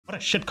What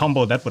a shit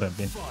combo that would have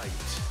been.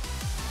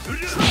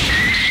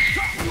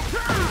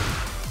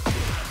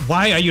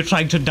 Why are you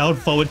trying to down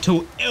forward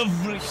to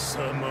every...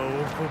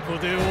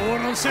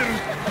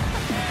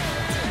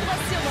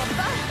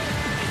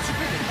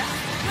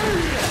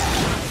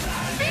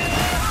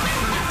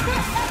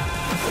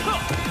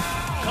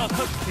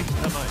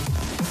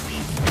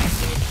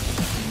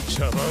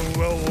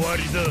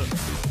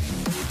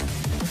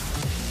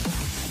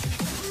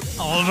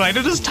 Alright,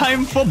 it is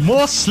time for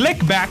more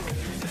slick back.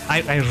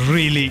 I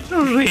really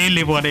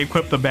want to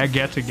equip the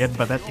baguette again,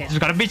 but it's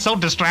gonna be so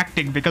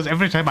distracting because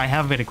every time I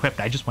have it equipped,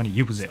 I just want to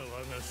use it.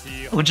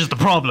 Which is the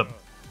problem.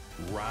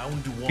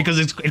 Because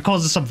it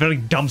causes some very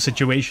dumb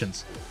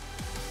situations.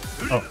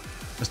 Oh,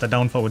 just a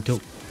down forward too.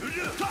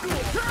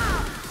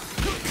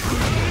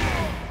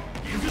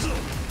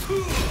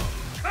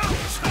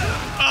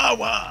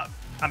 Oh,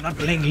 I'm not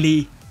playing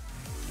Lee.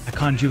 I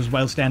can't use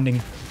while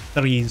standing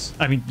threes.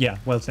 I mean, yeah,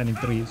 while standing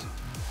threes.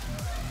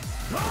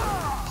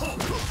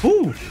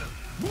 Ooh!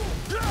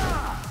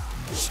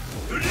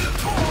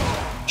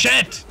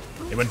 Shit!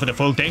 They went for the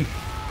full thing.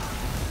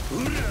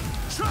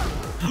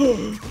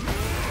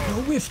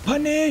 No whiff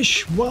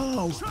punish!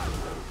 Wow!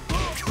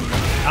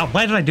 Oh,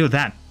 why did I do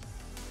that?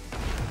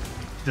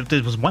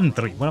 There was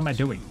 1-3. What am I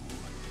doing?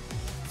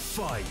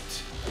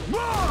 Fight!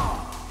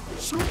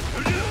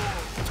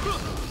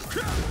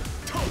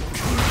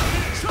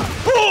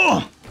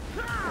 Oh!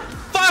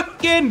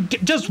 Fucking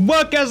just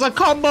work as a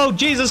combo,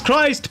 Jesus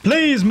Christ,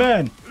 please,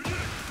 man.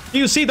 Do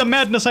you see the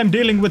madness I'm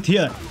dealing with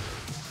here?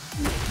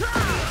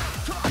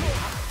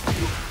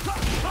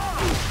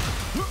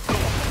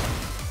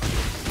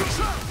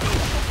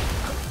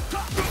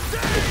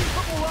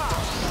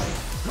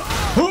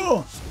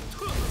 Oh!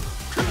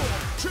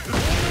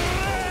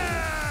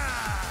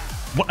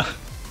 What?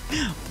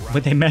 Were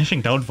they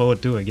mashing down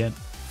forward too again?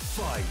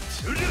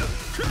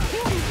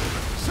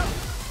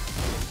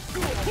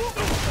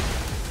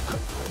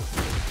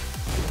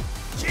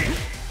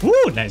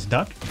 Ooh, nice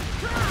duck.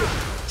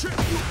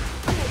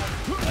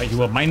 You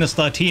were minus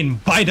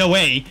 13, by the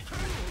way.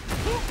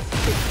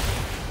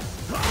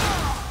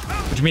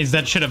 Which means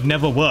that should have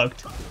never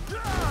worked.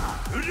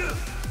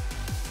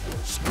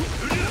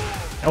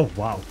 Oh,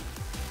 wow.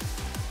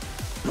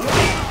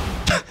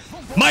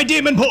 My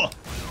demon paw!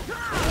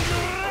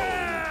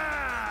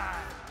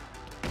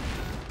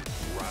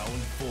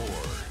 Round 4.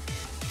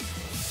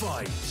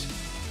 Fight.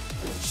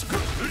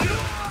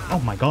 Oh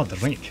my god, the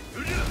range.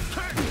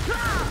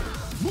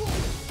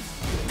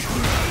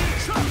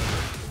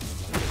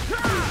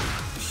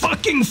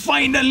 Fucking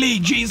finally!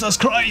 Jesus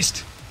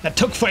Christ! That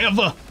took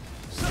forever!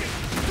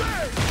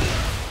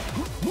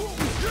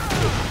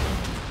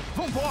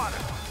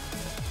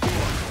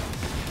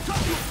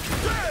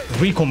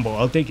 Recombo,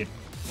 I'll take it.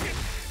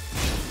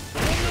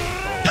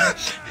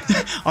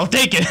 I'll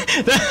take it!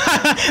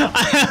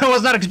 I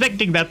was not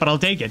expecting that, but I'll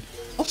take it.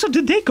 Also,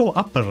 did they go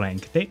up a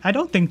rank? I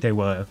don't think they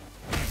were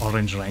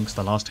orange ranks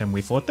the last time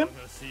we fought them.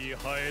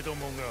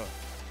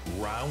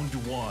 Round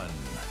 1.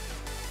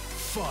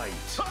 Fight!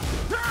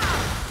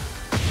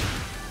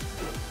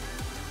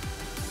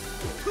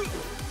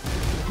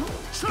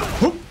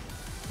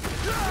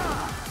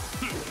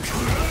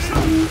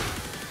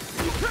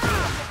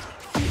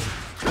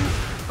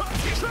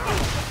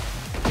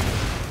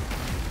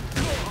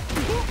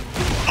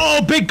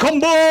 Oh, big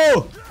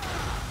combo!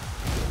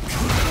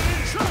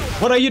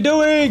 What are you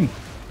doing?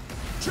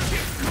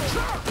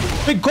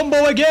 Big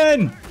combo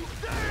again!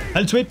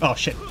 I'll sweep. Oh,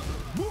 shit.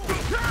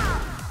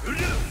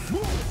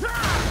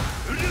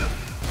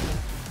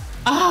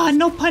 Ah,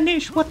 no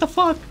punish. What the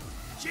fuck?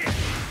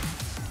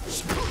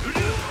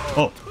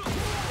 Oh,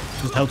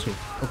 just held sweep.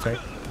 Okay.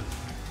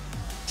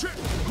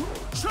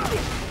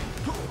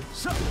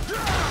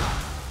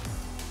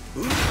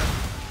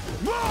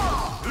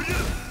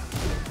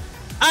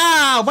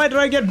 Ah, why did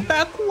I get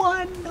back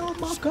one? Oh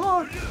my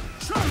god.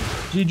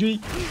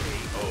 GG.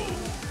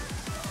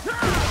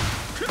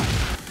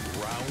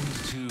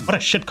 What a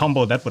shit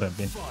combo that would have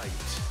been.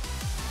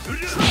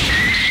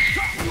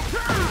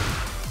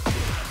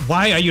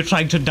 Why are you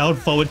trying to down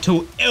forward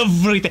to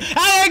everything?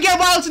 I get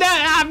while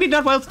standing. I mean,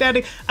 not while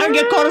standing. I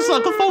get quarter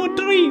circle forward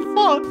 3.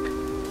 Fuck.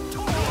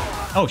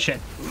 Oh shit.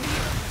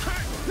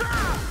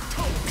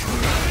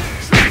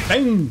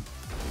 Bang.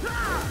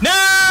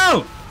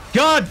 No!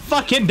 God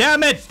fucking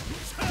damn it!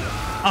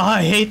 Oh,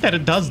 I hate that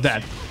it does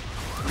that.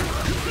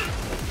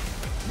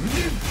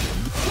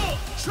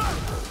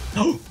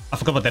 Oh, I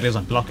forgot what that is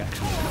on block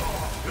actually.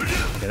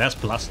 Okay, that's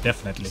plus,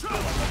 definitely.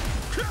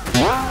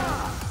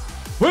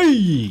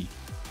 Whee!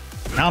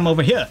 Now I'm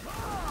over here.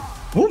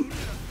 Ooh.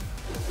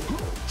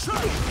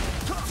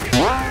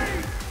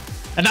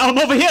 And now I'm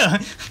over here.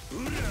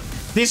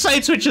 These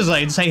side switches are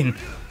insane.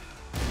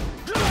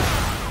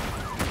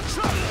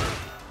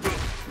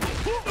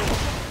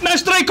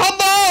 Nice 3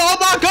 combo! Oh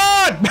my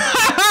god!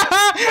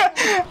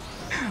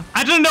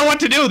 I didn't know what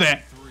to do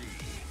there.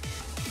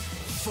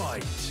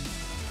 Fight.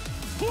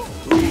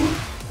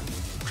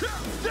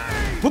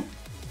 Whoop.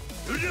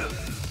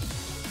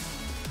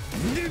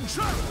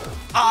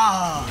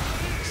 Ah!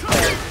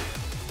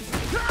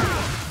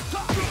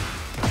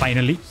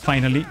 Finally,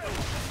 finally.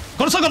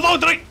 Konosuke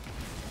forward 3!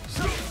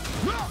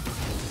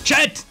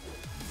 Shit!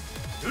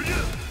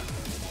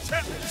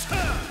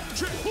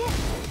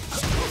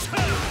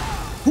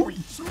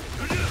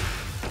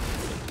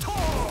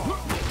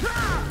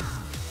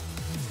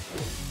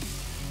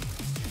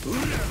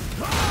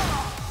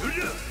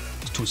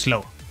 It's too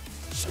slow.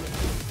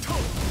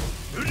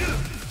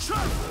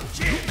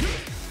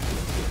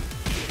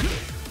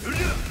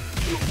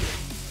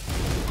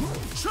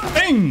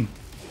 Bing!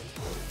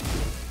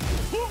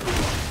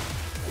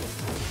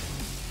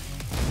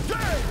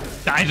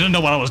 I don't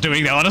know what I was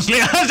doing there, honestly.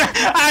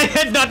 I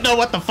did not know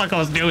what the fuck I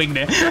was doing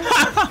there.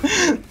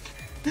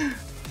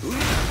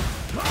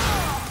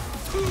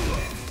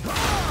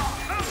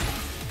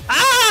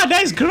 Ah,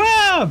 nice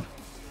grab!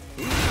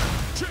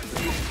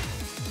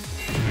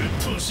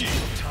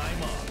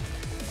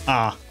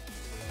 Ah.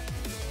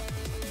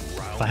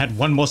 If I had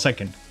one more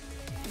second.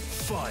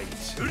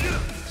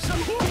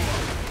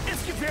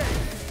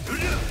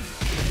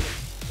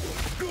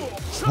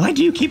 Why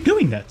do you keep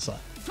doing that, sir?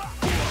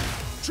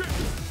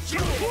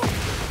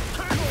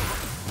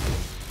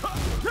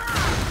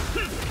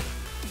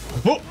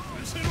 Whoa.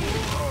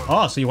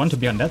 Oh, so you want to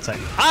be on that side.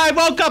 I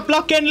woke up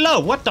lock and low.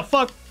 What the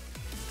fuck?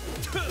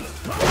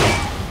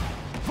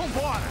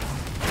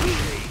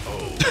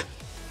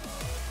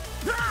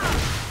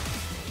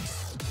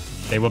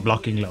 They were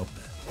blocking low.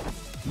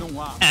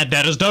 And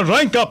that is the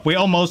rank up. We're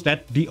almost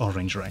at the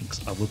orange ranks.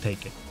 I will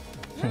take it.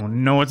 Oh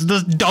no, it's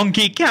this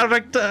donkey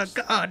character.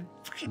 God.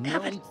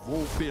 Damn it.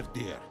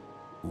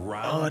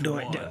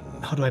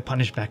 How do I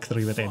punish back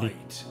 3 with Eddie?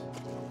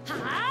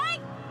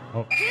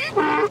 Oh.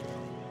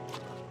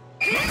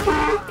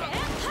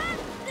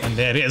 And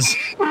there it is.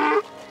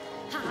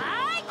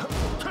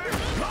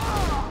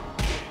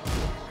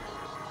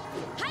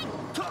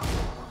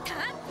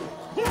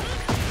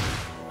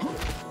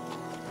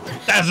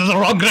 That's the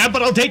wrong grab,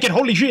 but I'll take it.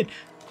 Holy shit.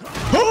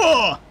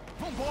 Oh!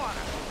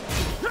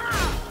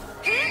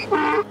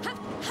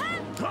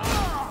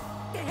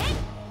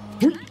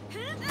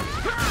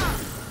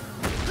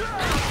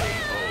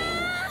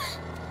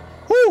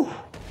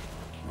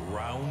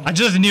 I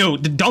just knew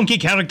the donkey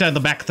character in the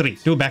back 3.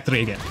 Do back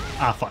 3 again.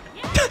 Ah, fuck.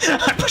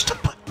 I pushed the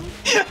button.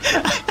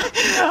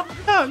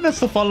 That's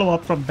the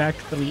follow-up from back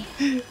 3.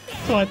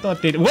 So I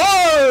thought they...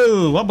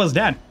 Whoa! What was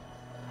that?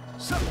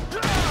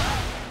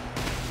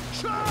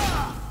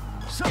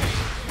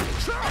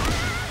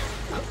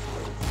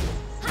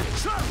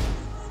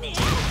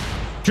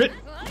 Shit.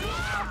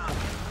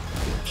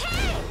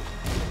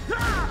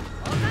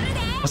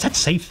 Was that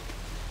safe?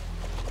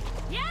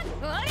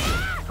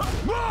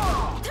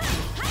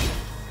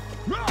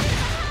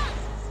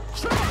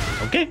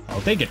 Okay,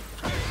 I'll take it.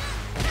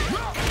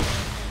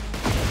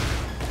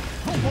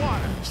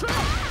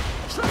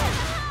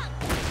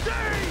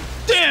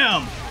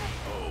 Damn!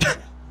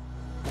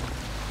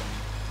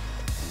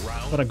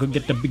 Thought I could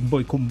get the big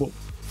boy combo.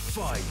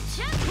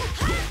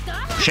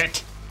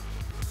 Shit!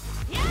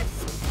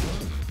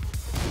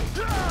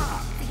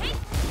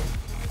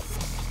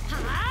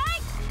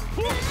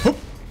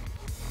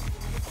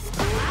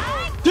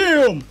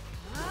 Damn!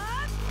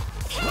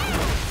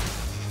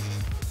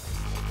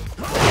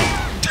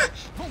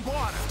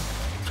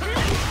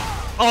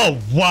 Oh,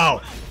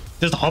 wow.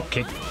 There's a hop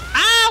kick.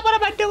 Ah, what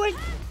am I doing?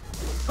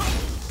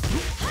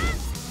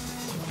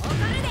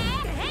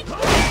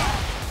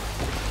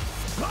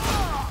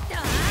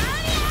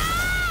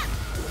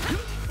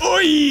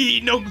 Oi,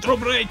 no throw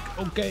break.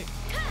 Okay.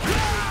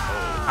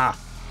 Ah.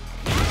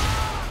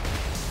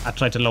 I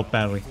tried to low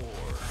parry.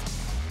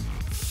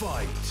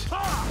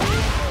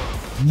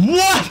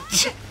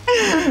 What?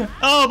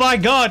 Oh my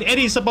god,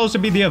 Eddie's supposed to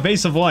be the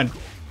evasive one.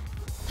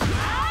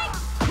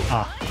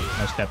 Ah,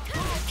 no step.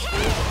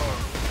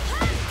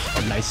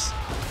 Oh, nice.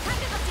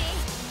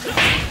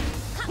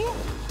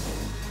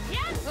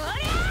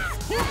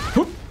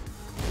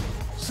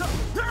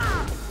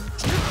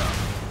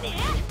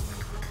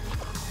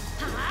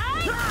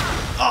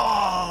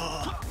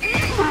 Oh.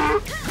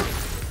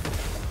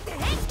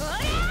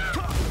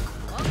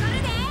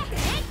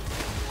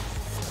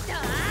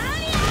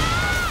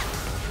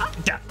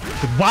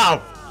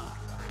 Wow.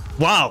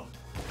 Wow.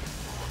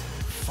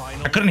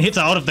 I couldn't hit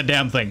her out of the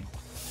damn thing.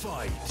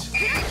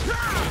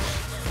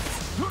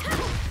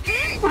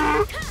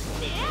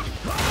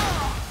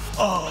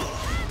 Oh,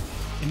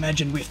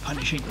 imagine with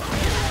punishing.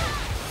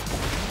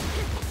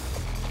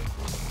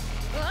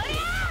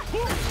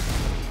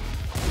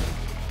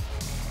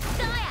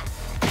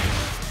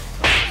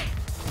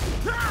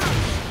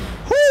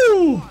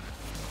 Woo!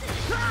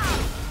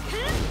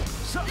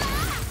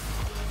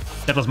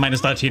 That was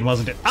minus 13,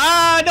 wasn't it?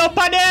 Ah, no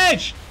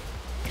punish!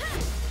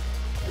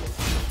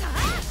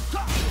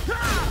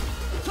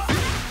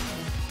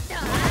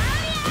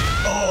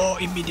 Oh,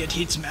 immediate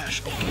heat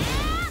smash. Okay.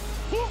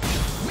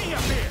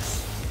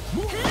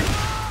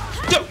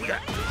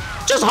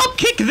 Just hop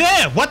kick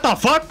there! What the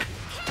fuck?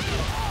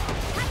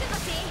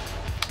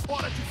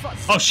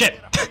 Oh shit!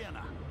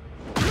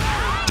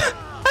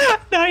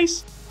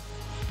 Nice!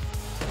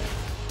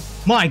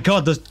 My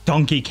god, this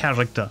donkey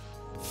character.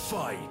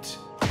 Fight.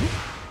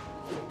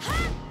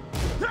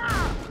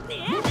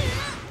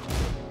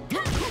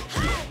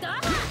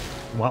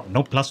 Wow,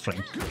 no plus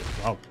frame.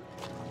 Wow.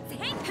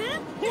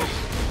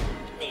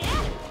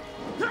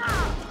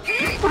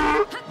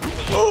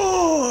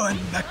 Oh,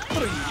 and back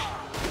 3.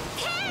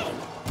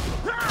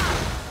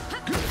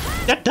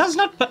 That does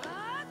not...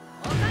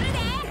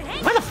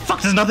 Why the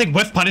fuck does nothing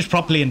whiff punish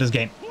properly in this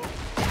game?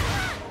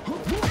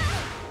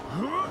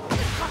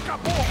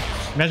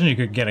 Imagine you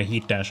could get a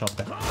heat dash off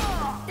that.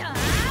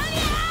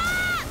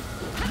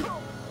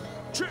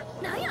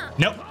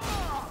 No.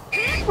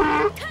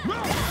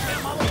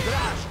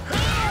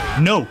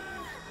 No.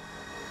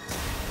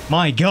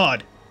 My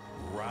god.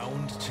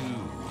 Round 2.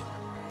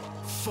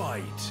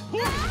 Fight.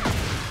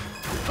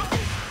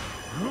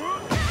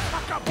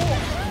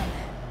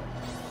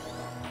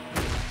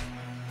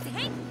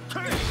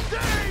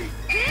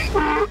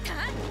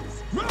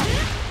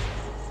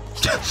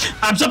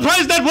 I'm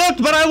surprised that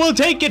worked, but I will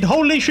take it.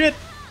 Holy shit.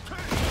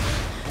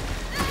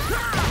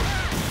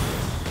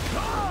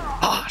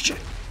 Ah, shit.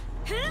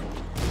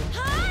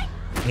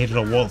 Needed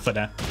a wall for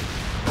that.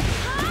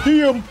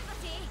 Damn.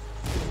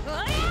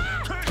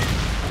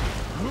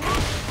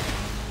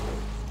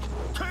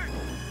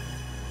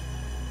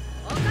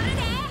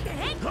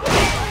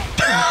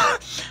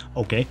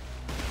 Okay.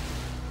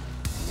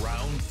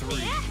 Round 3.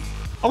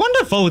 I wonder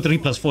if forward 3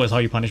 plus 4 is how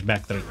you punish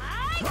back 3.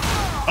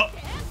 Oh.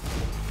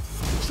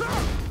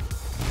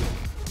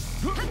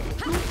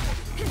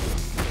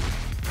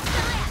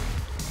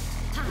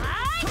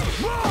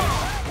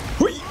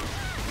 Hui.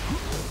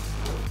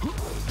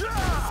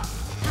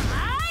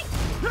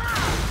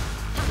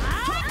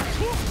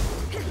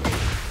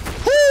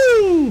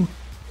 Woo!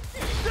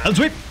 I'll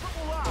sweep.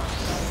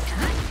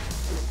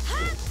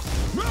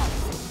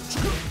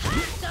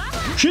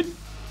 Shit.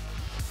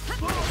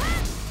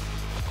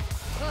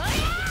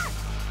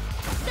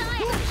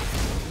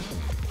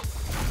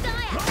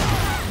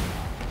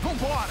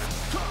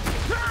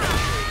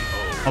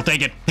 I'll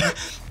take it.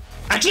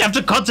 Actually, I have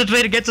to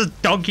concentrate against this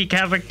donkey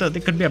character.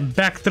 There could be a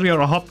back 3 or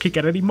a hop kick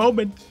at any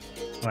moment.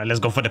 Alright, let's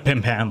go for the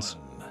pimp hands.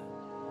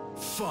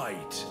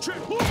 Fight.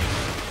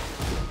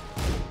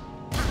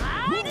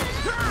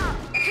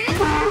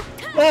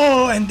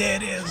 Oh, and there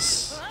it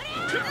is.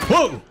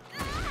 Whoa!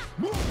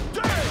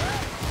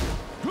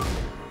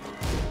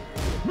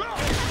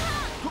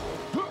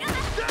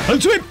 I'll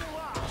sweep!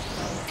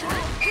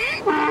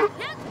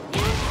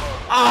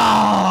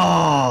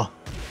 Ah!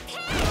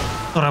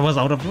 Thought I was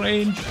out of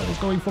range. I was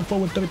going for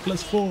forward 3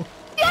 plus 4.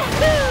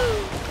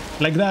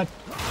 Like that.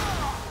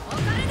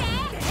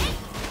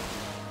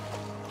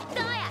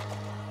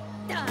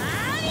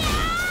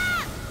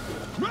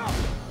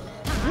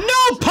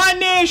 No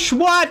punish!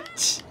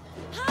 What?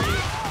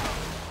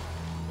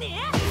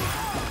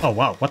 Oh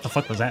wow, what the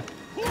fuck was that?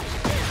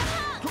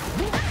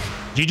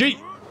 GG!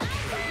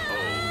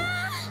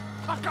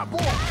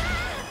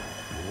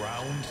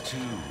 Round 2.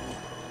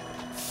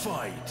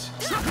 Fight.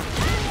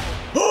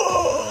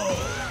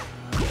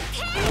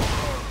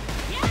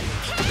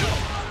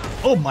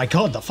 Oh my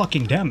god, the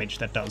fucking damage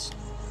that does.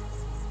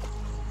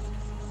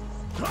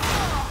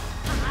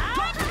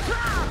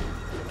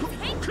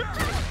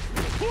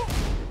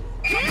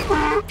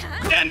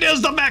 And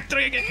there's the back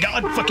 3 again.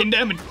 God fucking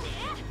damn it.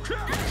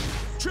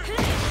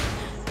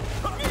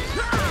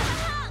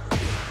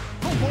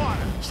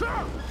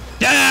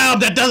 Damn,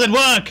 that doesn't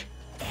work.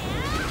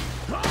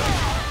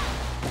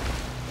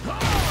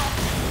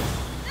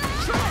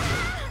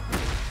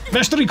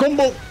 Mastery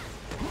combo.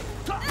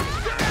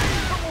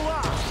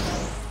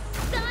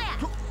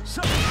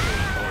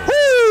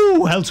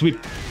 Woo! Hell sweep.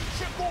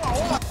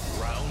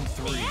 Round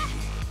 3.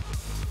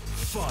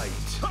 Fight.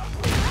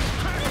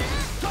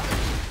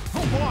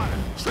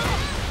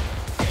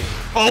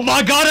 Oh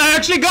my god, I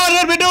actually got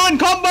it! We're doing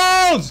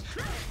combos!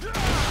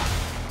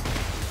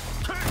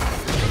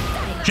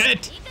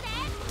 Shit!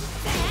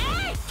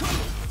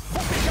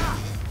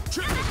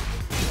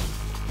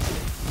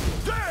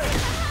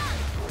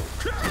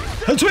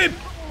 Hell sweep!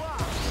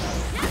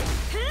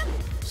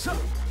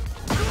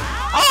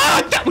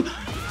 Ah!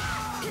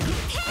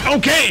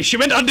 Okay, she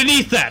went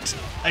underneath that.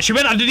 She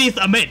went underneath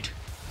a mid.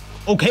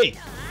 Okay.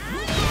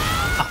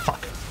 Ah,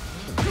 fuck.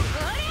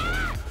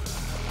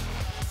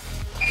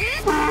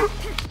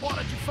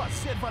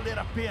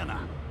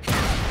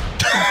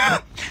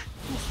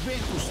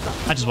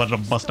 I just wanted to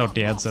bust out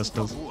the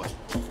ancestors.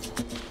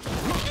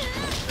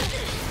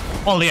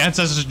 All the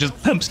ancestors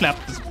just pimp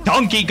slapped this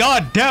donkey,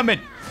 god damn it!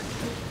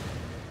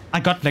 I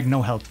got like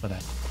no health for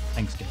that.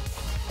 Thanks, dude.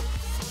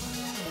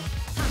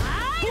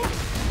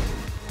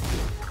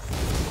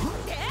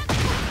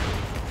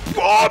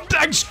 Oh,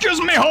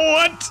 excuse me,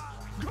 what?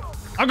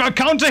 I got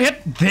counter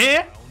hit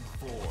there?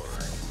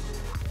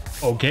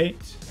 Okay.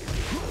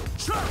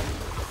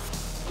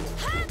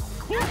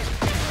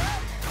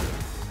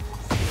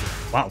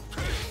 Wow,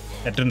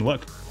 that didn't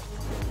work.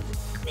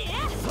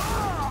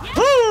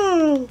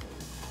 Woo!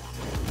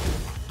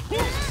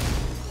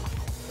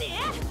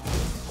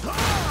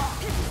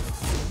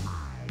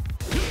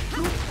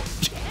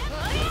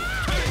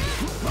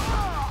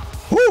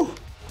 Woo!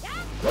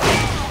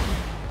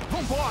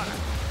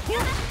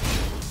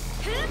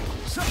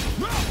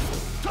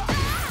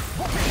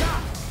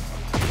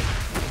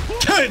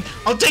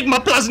 I'll take my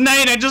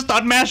 +9 and just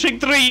start mashing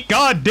 3.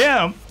 God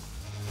damn.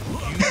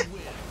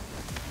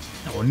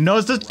 Oh no,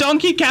 it's this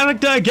donkey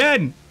character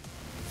again.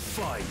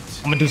 Fight.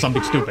 I'm gonna do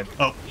something stupid.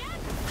 Oh.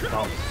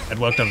 Wow. It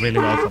worked out really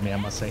well for me, I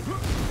must say.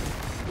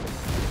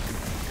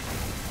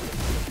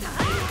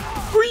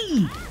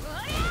 Whee!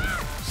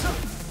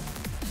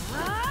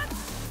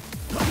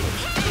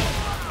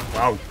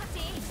 Wow.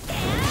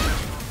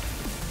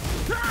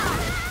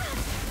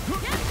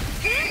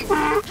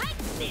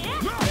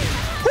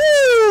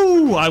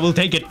 Woo! I will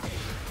take it.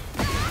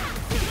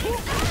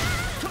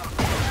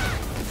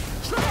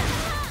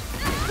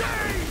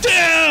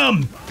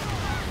 Damn!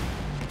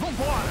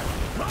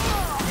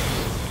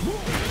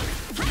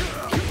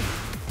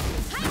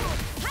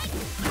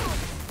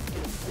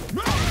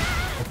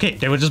 Okay,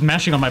 they were just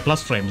mashing on my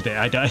plus frames there.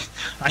 I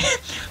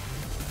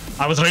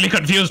was really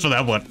confused for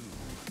that one.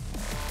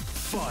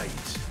 Fight.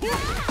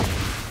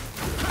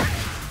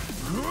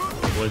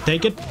 We'll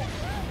take it.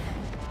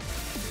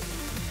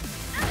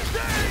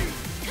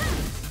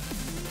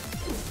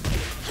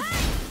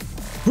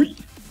 Whee!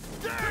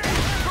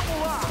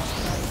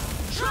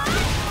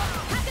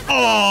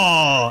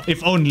 Oh,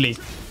 if only.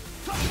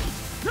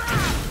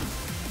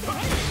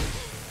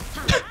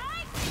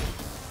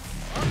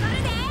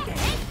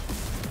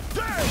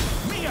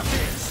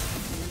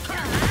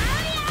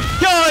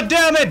 God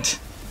damn it!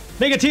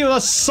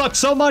 Negativa sucks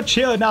so much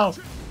here now.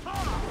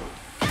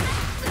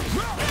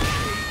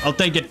 I'll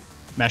take it.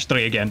 Mash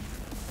 3 again.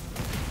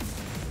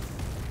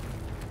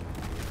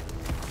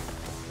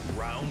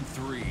 Round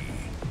 3.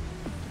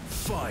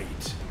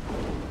 Fight.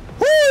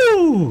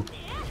 Woo!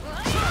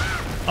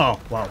 Oh,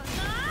 wow.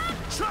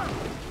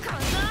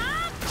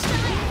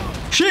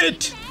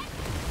 Shit!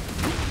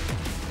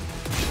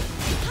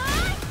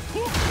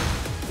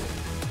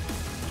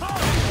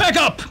 Back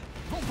up!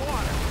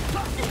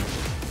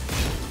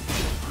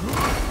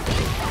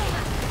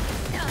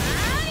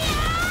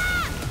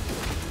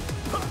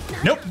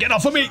 Nope, get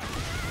off of me!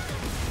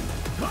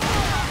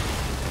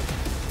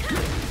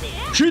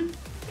 Shit!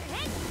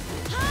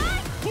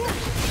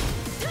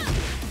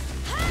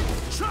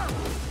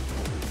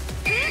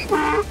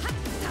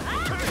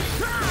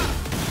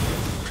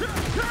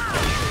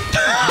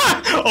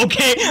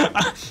 Okay.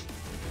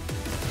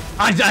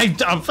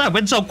 I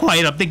went so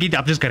quiet. I'm thinking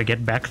I'm just gonna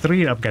get back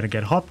 3. I'm gonna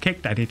get hop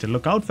kicked. I need to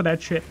look out for that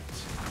shit.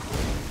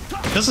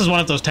 This is one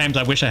of those times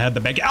I wish I had the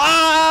back.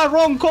 Ah,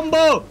 wrong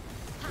combo.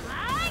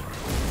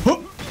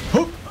 Hoop,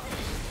 hoop.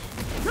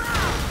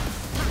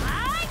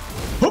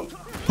 Hoop, hoop,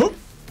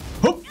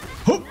 hoop, hoop,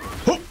 hoop,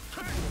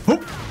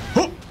 hoop,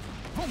 hoop.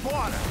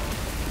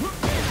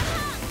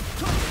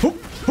 Hoop,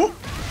 hoop,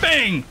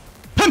 bang,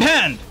 pump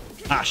hand.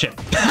 Ah, shit.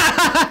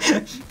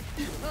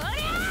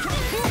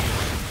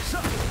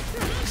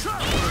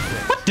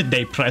 What did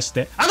they press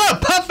there? I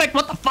got a perfect.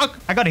 What the fuck?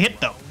 I got a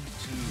hit though.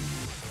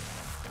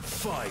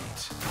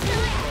 Fight.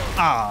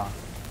 Ah.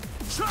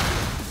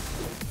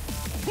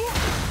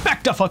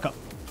 Back the fuck up.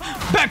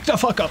 Back the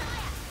fuck up.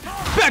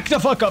 Back the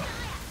fuck up.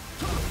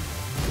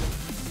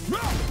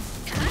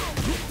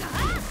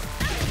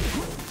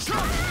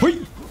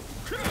 Wait.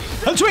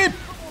 And sweep.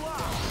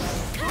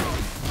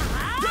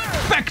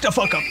 Back the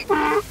fuck up.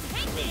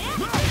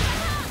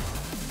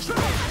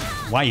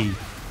 Why?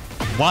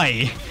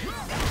 Why?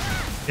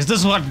 Is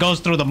this what goes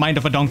through the mind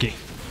of a donkey?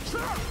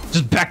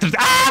 Just back to the—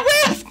 ah,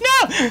 whiff!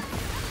 No!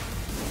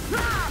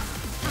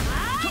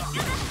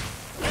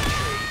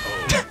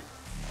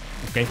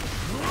 Okay.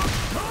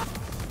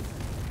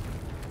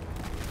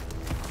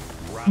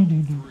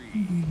 Round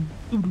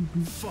 3.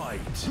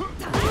 Fight.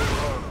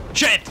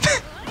 Shit!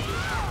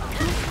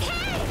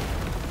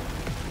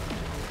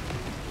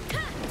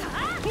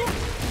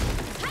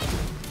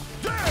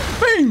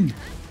 Bing!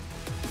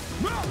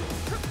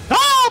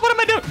 Ah! What am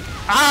I doing?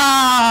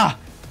 Ah!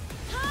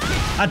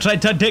 I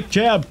tried to dick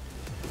jab.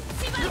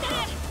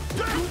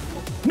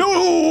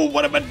 No!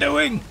 What am I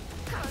doing?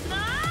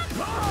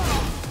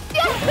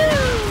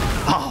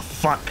 Oh,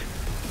 fuck.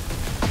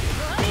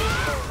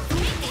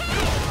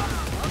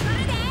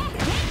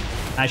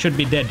 I should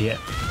be dead here.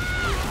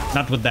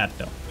 Not with that,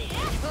 though.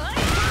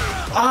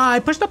 Ah,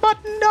 I pushed the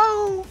button.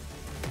 No!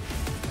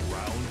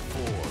 Round 4.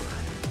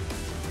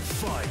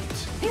 Fight.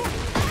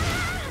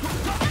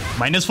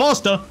 Minus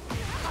Foster.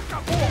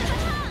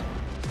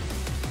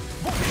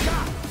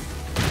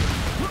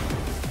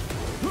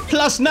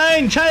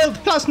 +9, child,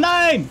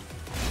 +9.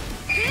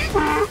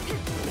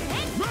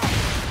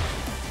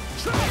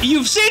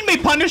 You've seen me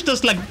punish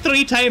this like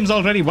 3 times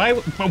already. Why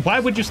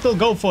would you still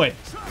go for it?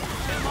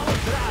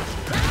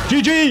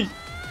 GG.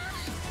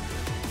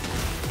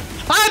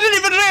 I didn't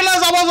even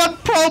realize I was on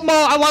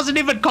promo. I wasn't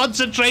even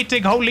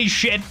concentrating. Holy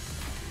shit.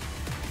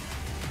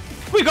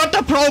 We got the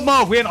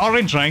promo. We're in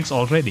orange ranks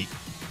already.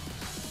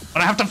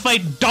 But I have to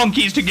fight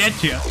donkeys to get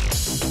here.